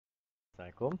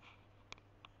Assalamualaikum.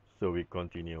 So we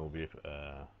continue with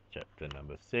chapter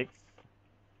number 6.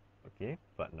 Okay,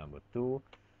 part number 2.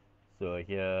 So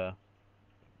here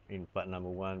in part number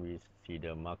 1 we see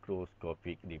the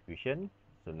macroscopic diffusion.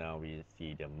 So now we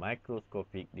see the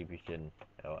microscopic diffusion,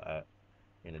 or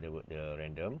in other words the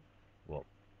random walk.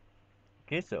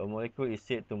 Okay, so a molecule is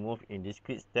said to move in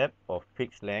discrete step of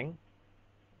fixed length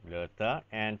delta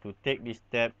and to take this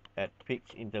step at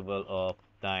fixed interval of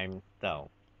time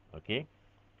tau. Okay,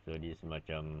 so this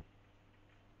macam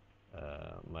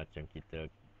macam kita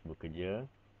bekerja,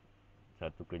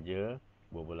 satu kerja,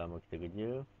 berapa lama kita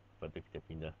kerja, lepas tu kita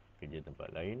pindah kerja tempat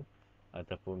lain,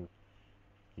 ataupun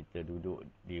kita duduk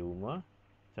di rumah,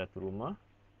 satu rumah,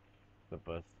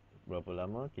 lepas berapa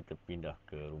lama kita pindah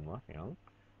ke rumah yang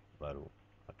baru.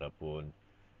 Ataupun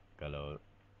kalau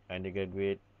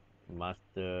undergraduate,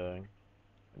 master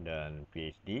dan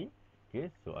PhD,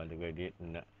 okay, so undergraduate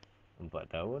nak 4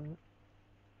 tahun,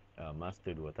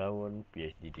 master 2 tahun,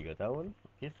 PhD 3 tahun.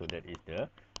 Okay, so that is the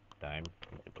time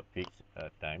interval, fixed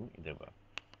time interval.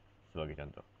 Sebagai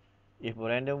contoh, if a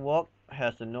random walk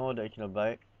has no directional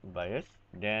bias,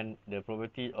 then the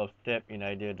probability of step in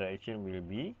either direction will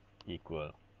be equal.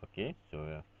 Okay, so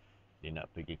dia nak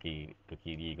pergi ke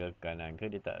kiri ke kanan ke,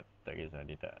 dia tak kisah,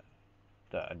 dia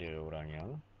tak ada orang yang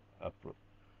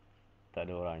tak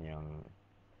ada orang yang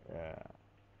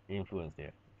influence dia.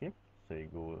 Okay, so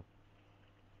it go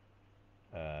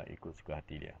ikut suka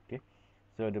hati dia. Okay,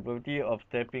 so the probability of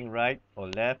stepping right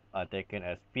or left are taken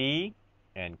as P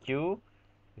and Q,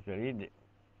 especially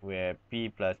where P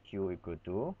plus Q equal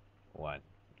to 1.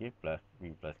 Okay, plus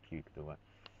P plus Q equal to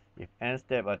 1. If n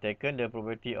steps are taken, the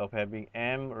probability of having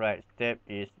m right step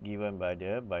is given by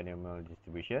the binomial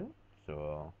distribution.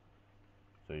 So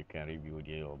you can review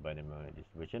the binomial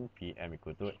distribution. Pm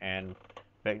equal to n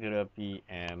factorial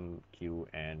Pm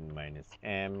Qn minus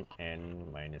m n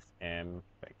minus m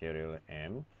factorial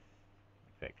m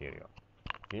factorial.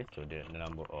 Okay, so the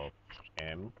number of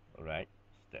m right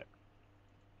step.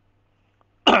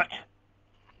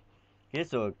 Okay,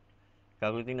 so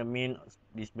calculating the mean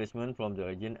displacement from the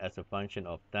origin as a function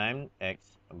of time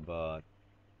x bar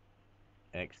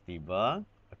xt bar.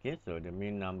 Okay, so the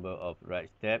mean number of right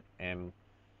step m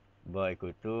bar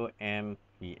equal to m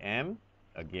pm.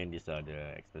 Again, these are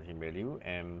the expression value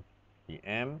m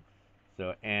pm.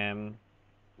 So m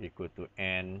equal to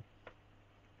n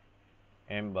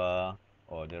m bar,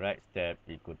 or the right step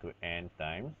equal to n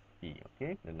times p.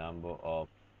 Okay, the number of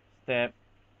step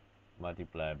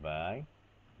multiplied by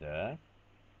the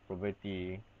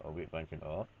probability or weight function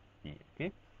of p.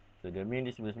 Okay, so the mean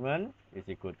displacement is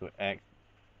equal to x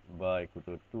bar equal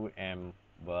to 2m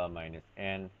bar minus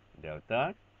n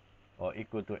delta, or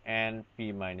equal to n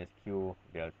p minus q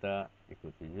delta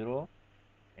equal to 0,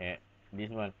 and this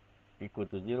one equal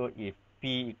to 0 if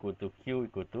p equal to q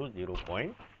equal to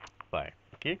 0.5.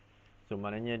 Okay, so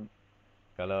maknanya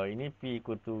kalau ini p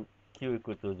equal to q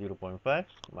equal to 0.5,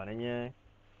 maknanya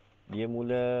dia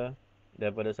mula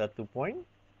daripada satu point,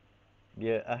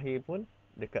 dia akhir pun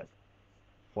dekat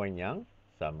point yang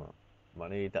sama.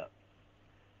 Maknanya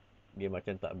dia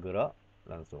macam tak bergerak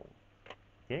langsung.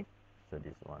 Okay, so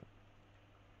this one.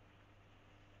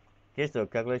 Okay, so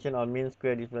calculation of mean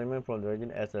square displacement from the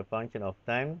origin as a function of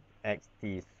time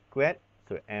xt squared.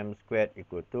 So m squared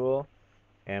equal to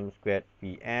m squared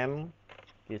pm.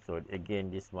 Okay, so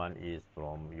again this one is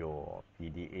from your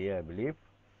PDA, I believe,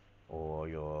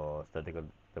 or your statistical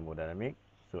thermodynamic.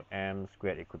 So m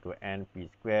squared equal to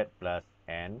np squared plus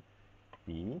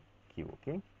npq.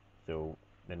 Okay, so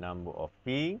the number of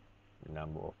p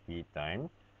times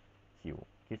q.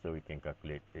 Okay, so we can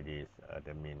calculate this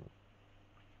the mean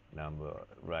number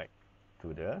right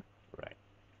to the right.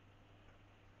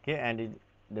 Okay, and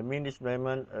the mean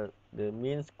displacement, the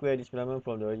mean square displacement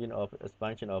from the origin of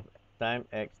expansion of time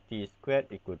xt squared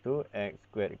equal to x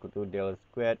squared equal to del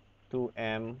squared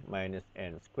 2m minus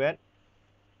n squared.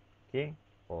 Okay,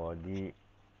 or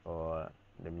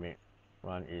the main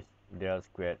one is del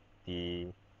squared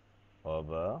t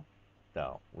over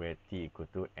tau, where t equal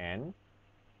to n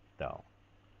tau.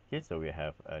 Okay, so we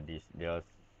have this del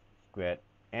squared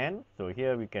n. So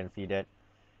here we can see that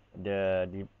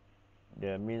the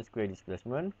mean square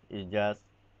displacement is just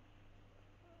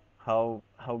how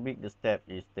big the step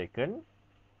is taken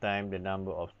time the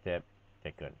number of step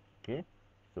taken. Okay,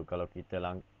 so kalau kita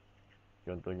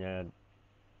contohnya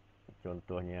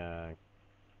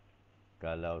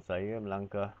kalau saya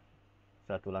melangkah,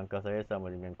 satu langkah saya sama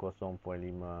dengan 0.5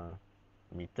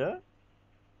 meter.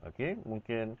 Okay,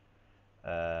 mungkin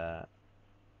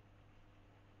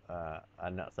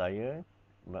anak saya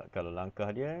kalau langkah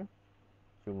dia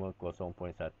cuma 0.1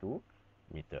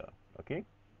 meter. Okay,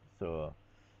 so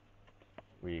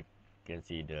we can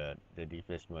see the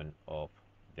displacement of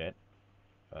that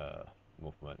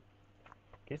movement.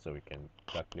 Okay, so we can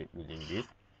calculate using this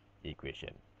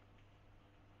equation.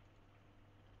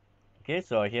 Okay,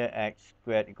 so here x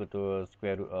squared equal to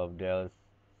square root of del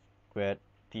squared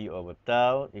t over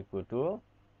tau equal to,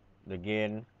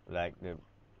 again like the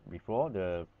before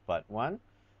the part 1,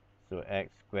 so x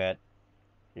squared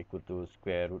equal to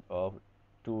square root of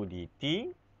 2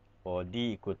 dt, or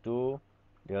d equal to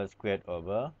del squared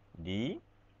over d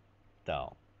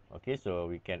tau. Okay, so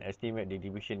we can estimate the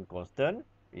division constant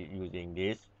using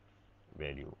this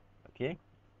value. Okay,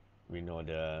 we know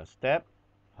the step,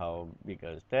 how big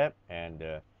a step, and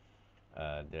uh,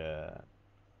 the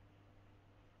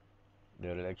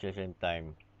the relaxation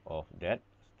time of that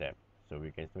step. So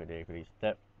we can estimate the actually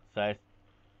step size,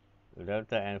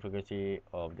 delta, and frequency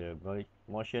of the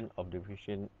motion of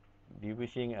diffusing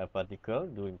a particle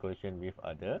during collision with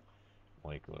other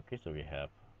molecule. Okay, so we have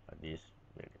this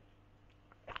value.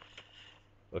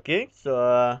 Okay, so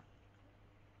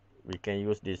we can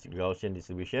use this Gaussian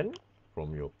distribution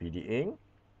from your PDA.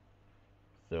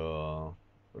 So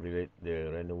relate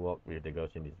the random walk with the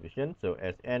Gaussian distribution. So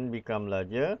as n become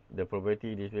larger, the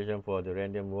probability distribution for the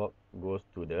random walk goes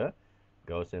to the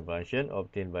Gaussian function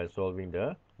obtained by solving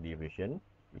the diffusion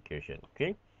equation.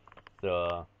 Okay,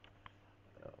 so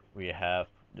we have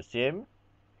the same.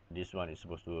 This one is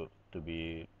supposed to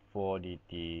be 4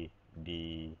 dt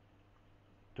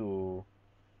d2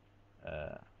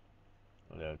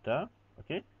 delta.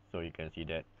 Okay, so you can see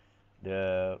that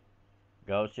the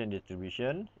Gaussian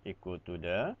distribution equal to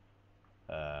the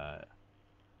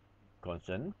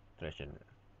concentration,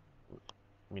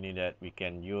 meaning that we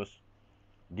can use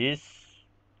this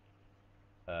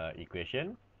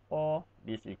equation or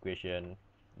this equation,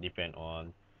 depend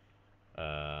on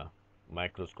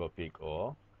microscopic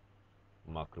or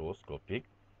macroscopic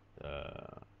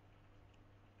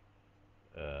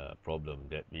problem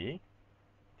that we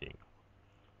think.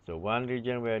 So one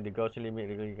region where the Gaussian limit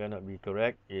really cannot be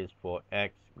correct is for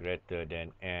x greater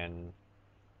than n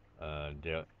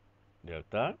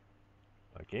delta.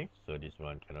 Okay, so this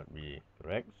one cannot be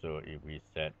correct. So if we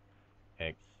set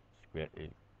x squared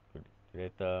equal to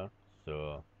theta,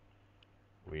 so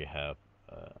we have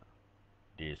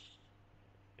this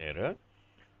error.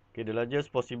 Okay, the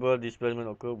largest possible displacement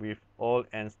occur with all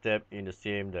n step in the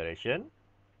same direction.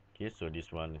 Okay, so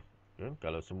this one,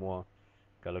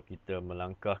 kalau kita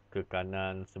melangkah ke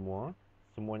kanan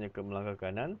semuanya ke melangkah ke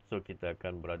kanan, so kita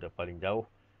akan berada paling jauh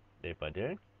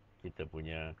daripada kita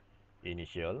punya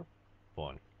initial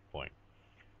point.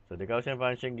 So the Gaussian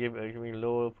function give a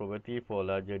low probability for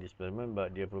larger displacement,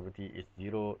 but their probability is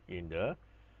 0 in the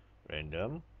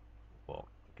random walk.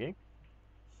 Okay,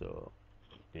 so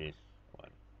this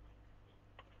one.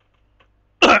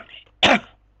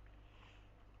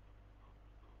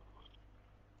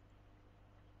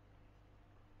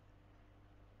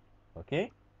 Okay,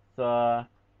 so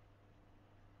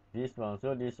this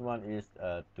one is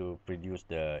to produce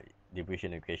the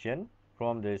diffusion equation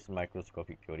from this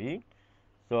microscopic theory.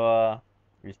 So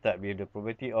we start with the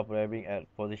probability of arriving at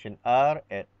position R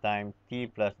at time t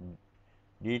plus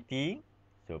dt.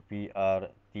 So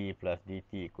PR t plus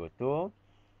dt equal to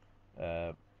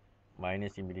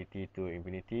minus infinity to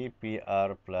infinity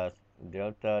PR plus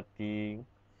delta t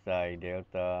psi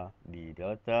delta d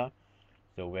delta.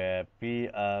 So where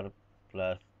PR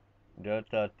plus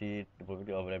delta t, the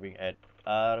probability of arriving at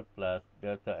R plus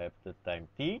delta after time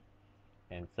t,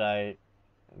 and psi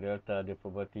delta, the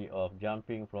probability of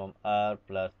jumping from R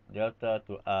plus delta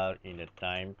to R in the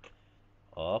time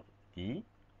of t.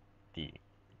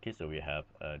 Okay, so we have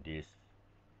this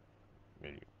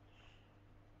value,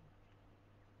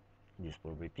 this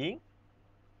probability.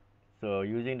 So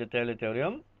using the Taylor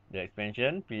theorem, the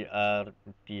expansion PR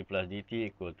t plus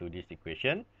dt equal to this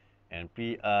equation, and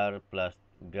PR plus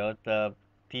delta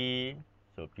t,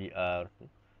 so PR.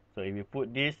 So if we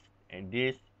put this and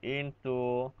this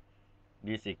into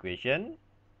this equation,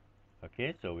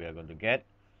 okay, so we are going to get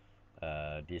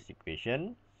this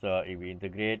equation. So if we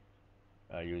integrate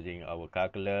using our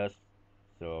calculus,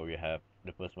 so we have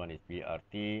the first one is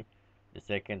PRT, the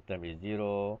second term is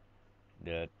 0,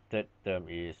 the third term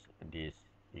is this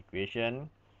equation.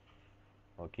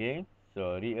 Okay,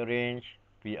 so rearrange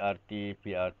PRT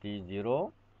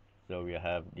 0, so we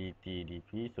have dt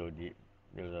dp, so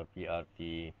there's a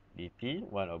PRT dt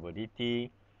 1 over dt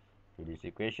to this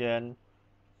equation.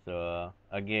 So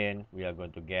again we are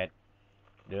going to get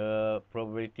the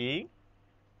probability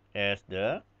as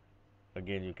the,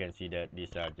 again you can see that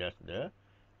these are just the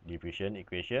diffusion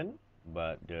equation,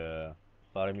 but the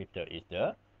parameter is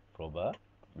the probability.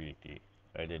 permeability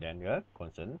rather than the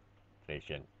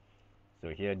concentration. So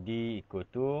here D equal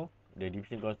to, the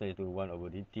diffusion constant is to 1 over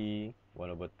dt, 1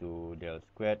 over 2 del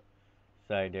squared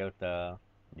psi delta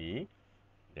d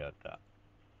delta.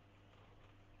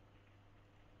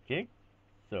 Okay,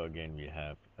 so again we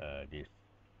have this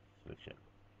solution,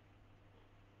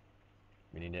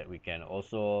 meaning that we can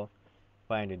also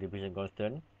find the diffusion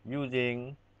constant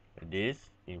using this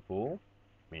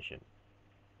information.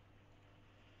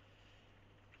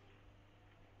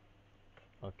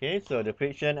 Okay, so the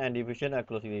friction and diffusion are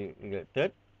closely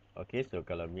related. Okay, so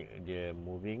kalau dia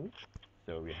moving,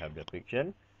 so we have the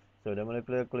friction. So the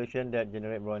molecular collision that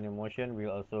generate Brownian motion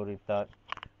will also retard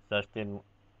sustained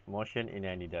motion in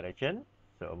any direction.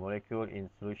 So a molecule in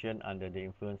solution under the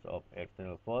influence of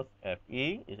external force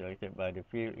Fe is affected by the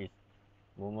field. Its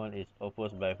movement is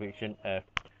opposed by friction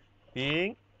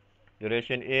Fp.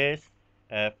 Duration is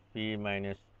Fp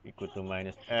minus equal to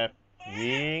minus F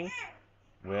v,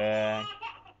 where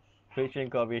friction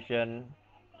coefficient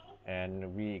and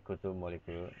V equal to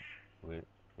molecular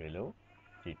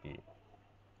velocity.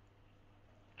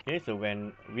 Okay, so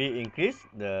when V increase,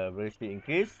 the velocity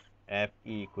increase, Fe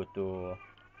equal to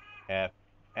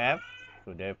Ff,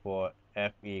 so therefore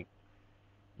Fe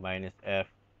minus F,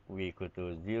 V equal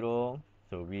to 0,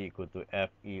 so V equal to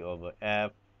Fe over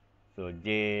F, so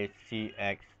J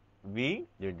Cx V,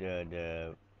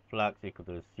 the flux equal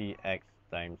to Cx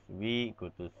times V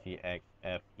equal to Cx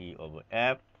Fe over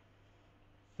F.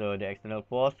 So the external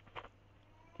force,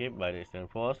 okay, by the external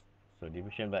force, so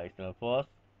division by external force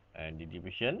and the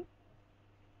division.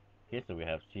 Okay, so we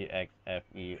have Cx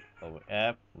Fe over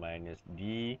F minus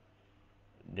D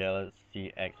del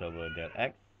Cx over del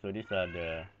X. So these are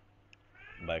the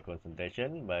by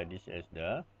concentration, by this is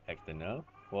the external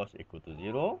force equal to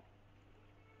 0.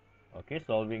 Okay,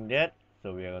 solving that,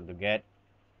 so we are going to get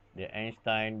the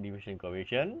Einstein diffusion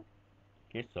coefficient.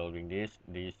 Okay, solving this,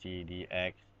 dc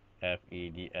dx Fe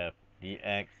df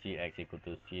dx, Cx equal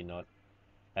to C naught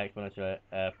exponential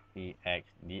Fex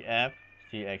df,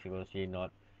 Cx equal to C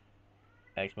naught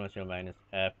exponential minus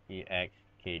Fex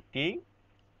kt.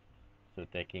 So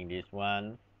taking this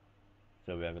one,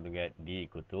 so we are going to get D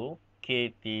equal to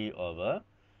kt over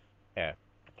F.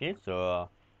 Okay, so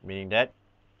meaning that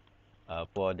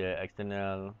for the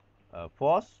external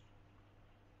force,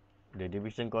 the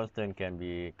diffusion constant can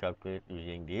be calculated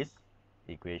using this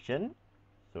equation.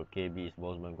 So Kb is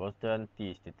Boltzmann constant,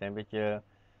 T is the temperature,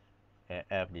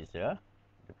 F is the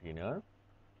final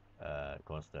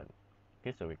constant.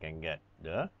 Okay, so we can get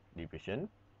the diffusion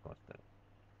constant.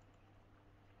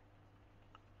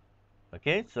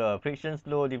 Okay, so friction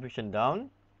slow diffusion down,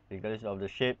 regardless of the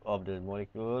shape of the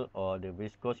molecule or the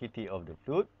viscosity of the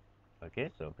fluid.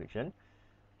 Okay, so friction.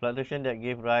 Fluctuation that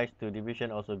give rise to diffusion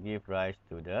also give rise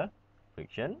to the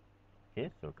friction.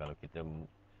 Okay, so kalau kita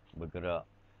bergerak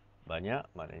banyak,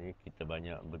 maknanya kita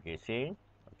banyak bergeser.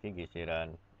 Okay,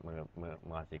 geseran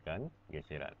menghasilkan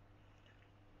geseran.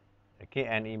 Okay,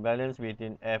 an imbalance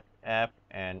between Ff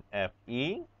and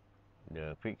Fe,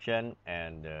 the friction,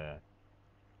 and the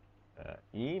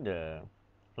E, the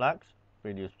flux,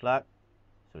 reduced flux.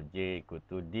 So J equal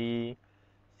to D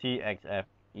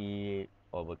Cxfe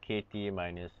over Kt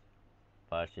minus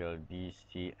partial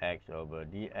dCx over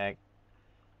dx.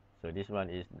 So this one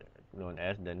is known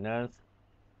as the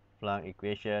Nernst-Planck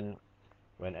equation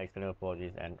when external force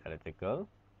is an electrical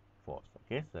force.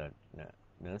 Okay, so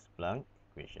Nernst-Planck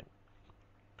equation.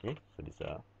 Okay, so these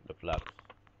are the flux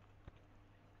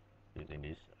using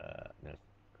this Nernst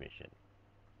equation.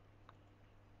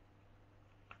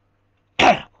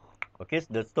 Okay,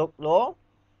 so the Stokes law.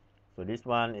 So this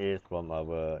one is from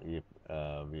our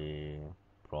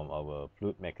from our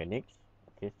fluid mechanics.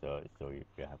 Okay, so if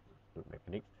we have fluid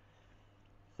mechanics,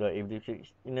 so if the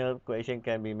frictional coefficient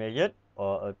can be measured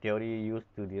or a theory used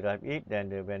to derive it, then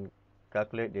when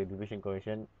calculate the diffusion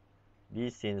coefficient,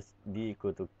 this since D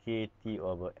equal to Kt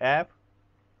over F,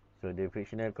 so the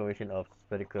frictional coefficient of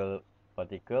spherical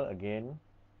particle again,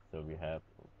 so we have,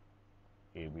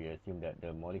 if we assume that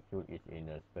the molecule is in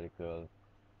a spherical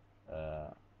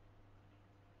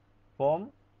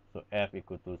form, so F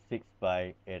equal to 6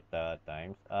 pi eta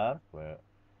times R, where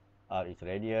R is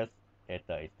radius,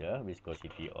 eta is the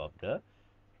viscosity of the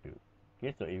fluid.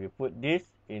 Okay, so if we put this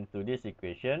into this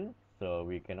equation, so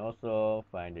we can also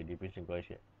find the diffusion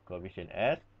coefficient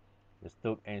as the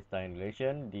Stokes-Einstein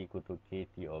relation, D equal to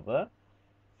Kt over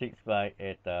 6 pi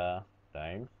eta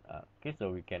times R. Okay,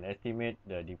 so we can estimate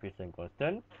the diffusion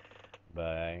constant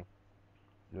by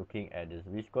looking at the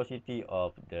viscosity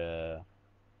of the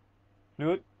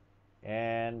fluid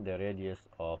and the radius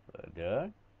of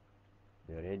the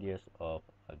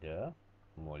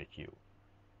molecule.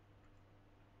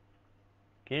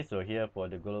 Okay, so here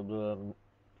for the global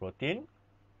protein,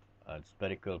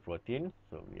 spherical protein,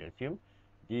 so we assume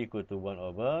D equal to 1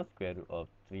 over square root of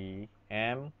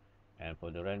 3m, and for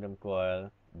the random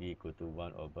coil, D equal to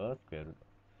 1 over square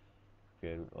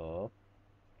root of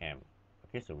m.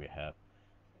 Okay, so we have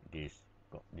this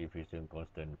diffusion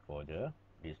constant for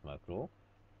this macro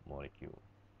molecule.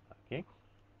 Okay,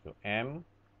 so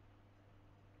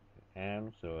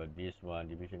so this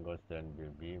one diffusion constant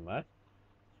will be much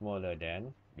smaller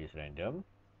than this random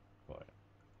coil.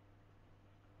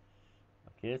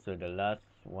 Okay, so the last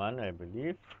one I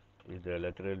believe is the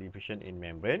lateral diffusion in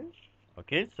membrane.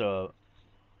 Okay, so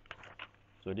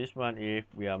this one, if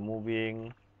we are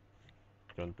moving,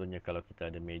 contohnya kalau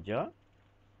kita ada meja,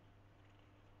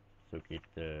 so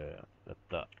kita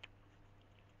letak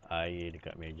air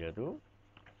dekat meja tu,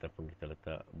 ataupun kita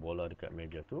letak bola dekat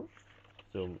meja tu,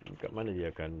 so dekat mana dia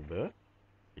akan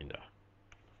berpindah.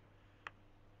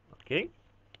 Okay,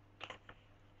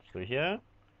 so here,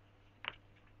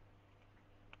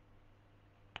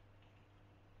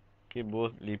 okay,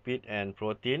 both lipid and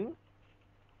protein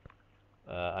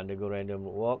undergo random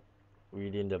walk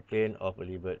within the plane of a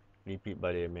lipid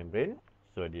barrier membrane.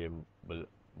 So dia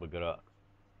bergerak,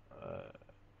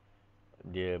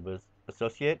 dia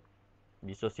associate,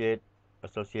 dissociate,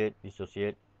 associate,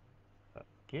 dissociate.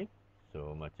 Okay,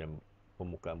 so macam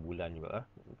pembukaan bulan juga lah.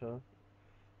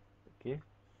 Okay,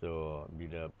 so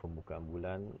bila pembukaan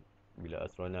bulan, bila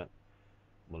astronot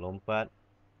melompat,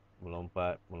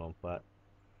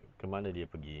 ke mana dia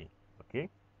pergi. Okay,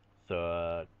 so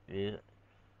is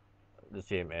the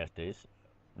same as this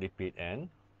lipid and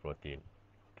protein.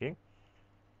 Okay,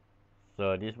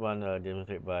 so this one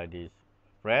demonstrated by this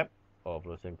PrEP or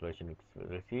fluorescent correlation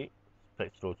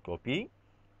spectroscopy.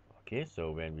 Okay, so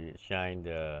when we shine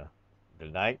the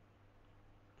light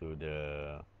to the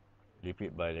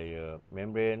lipid bilayer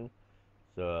membrane,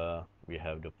 so we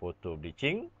have the photo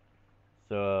bleaching.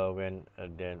 So when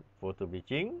then photo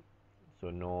bleaching,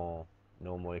 so no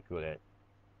molecule at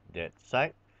that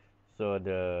side. So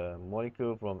the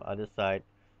molecule from other side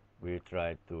will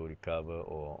try to recover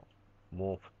or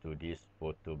move to this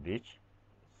photo bleach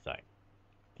side.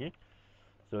 Okay,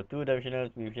 so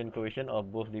two-dimensional diffusion coefficient of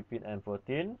both lipid and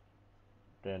protein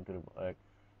 10 to the x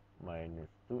minus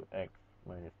 2x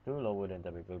minus 2 lower than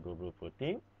typical global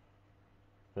protein.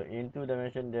 So in two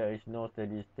dimension there is no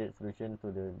steady state solution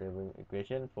to the Devon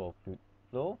equation for fluid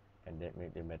flow, and that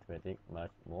makes the mathematics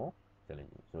much more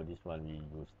challenging. So this one we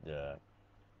use the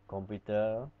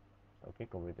computer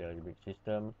algebraic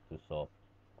system to solve,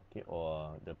 okay,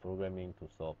 or the programming to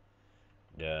solve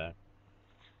the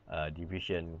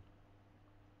division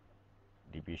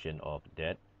of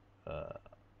that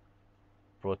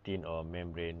protein or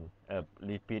membrane,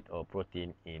 lipid or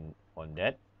protein on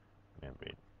that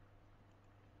membrane.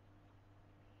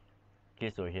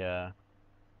 Okay, so here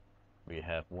we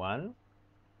have one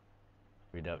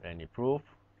without any proof.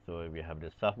 So we have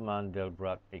the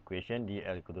Sussman-Delbruck equation,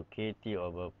 dl equal to kt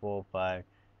over 4 pi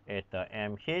eta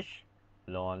mh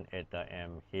ln eta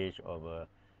mh over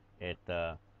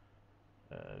eta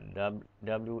wa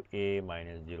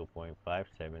minus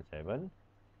 0.5772.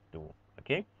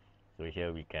 Okay, so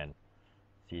here we can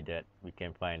see that we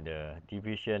can find the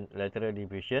lateral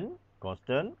diffusion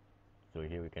constant. So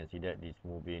here we can see that it's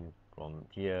moving from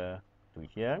here to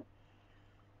here.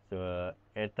 So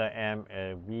eta m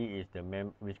v is the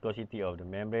viscosity of the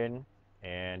membrane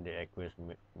and the aqueous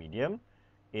medium.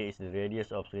 A is the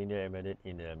radius of cylinder embedded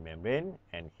in the membrane,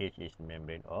 and h is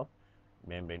membrane of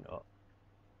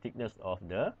thickness of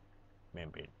the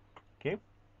membrane. Okay,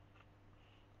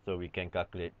 so we can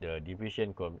calculate the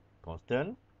diffusion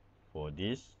constant for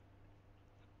this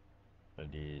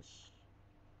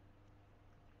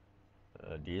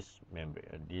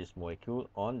membrane, this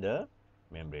molecule on the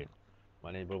membrane.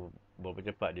 Maknanya berapa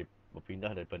cepat dia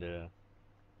berpindah daripada,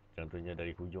 contohnya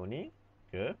dari hujung ni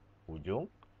ke hujung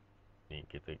ni,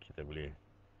 kita boleh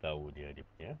tahu dia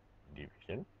punya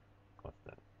diffusion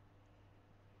constant.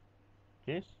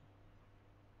 Okay,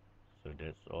 so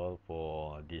that's all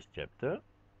for this chapter.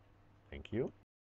 Thank you.